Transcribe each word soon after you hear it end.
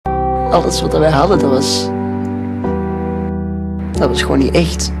Alles wat wij hadden, dat was gewoon niet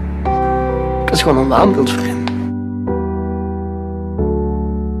echt. Dat was gewoon een waanbeeld voor hem.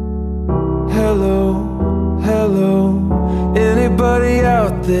 Hello, hello, anybody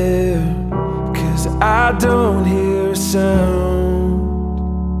out there? 'Cause I don't hear a sound.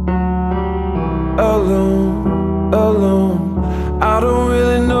 Alone, alone, I don't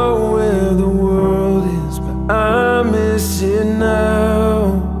really know where the world is, but I miss it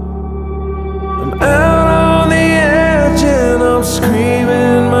now. I'm out on the edge and I'm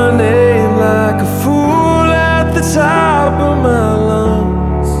screaming my name like a fool at the top of my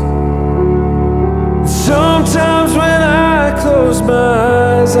lungs. Sometimes when I close my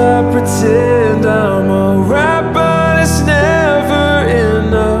eyes, I pretend I'm alright, but it's never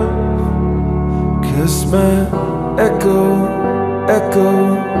enough. 'Cause my echo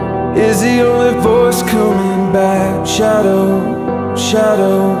is the only voice coming back. Shadow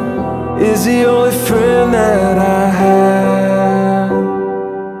is the only friend that I have.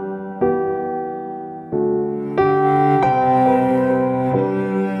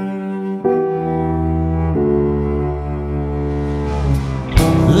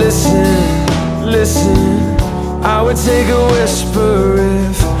 Listen, I would take a whisper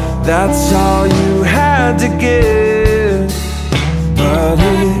if that's all you had to give. But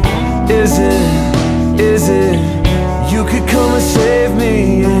it isn't, is it? You could come and save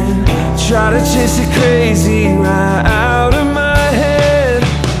me and try to chase it crazy right out of my head.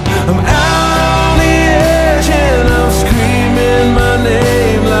 I'm out on the edge and I'm screaming my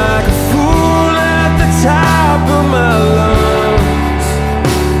name like a fool at the top of my lungs.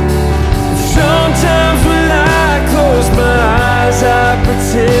 Sometimes when I close my eyes, I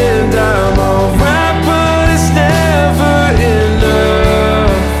pretend I'm alright, but it's never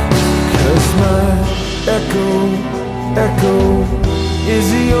enough. 'Cause my echo is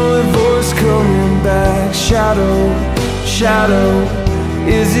the only voice coming back. Shadow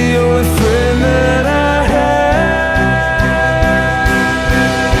is the only friend that I have.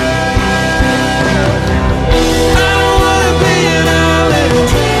 I don't wanna be an island,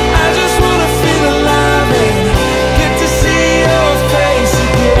 I just wanna feel alive and get to see your face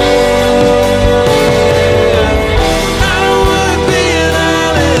again. I don't wanna be an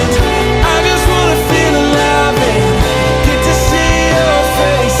island, I just wanna feel alive and get to see your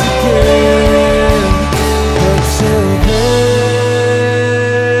face again. But till then,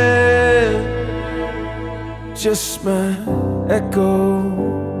 just my echo,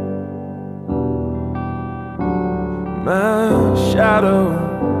 my shadow.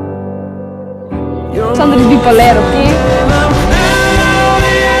 Sander is bipolair, oké?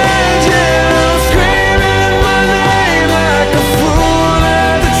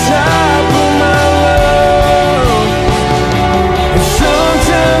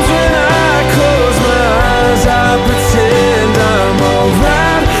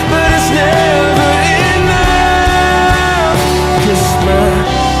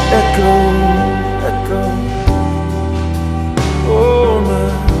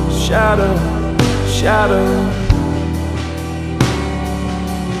 Shadow.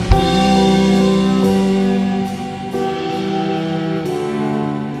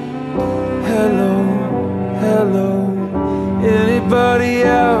 Hello, anybody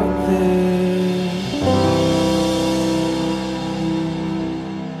out there?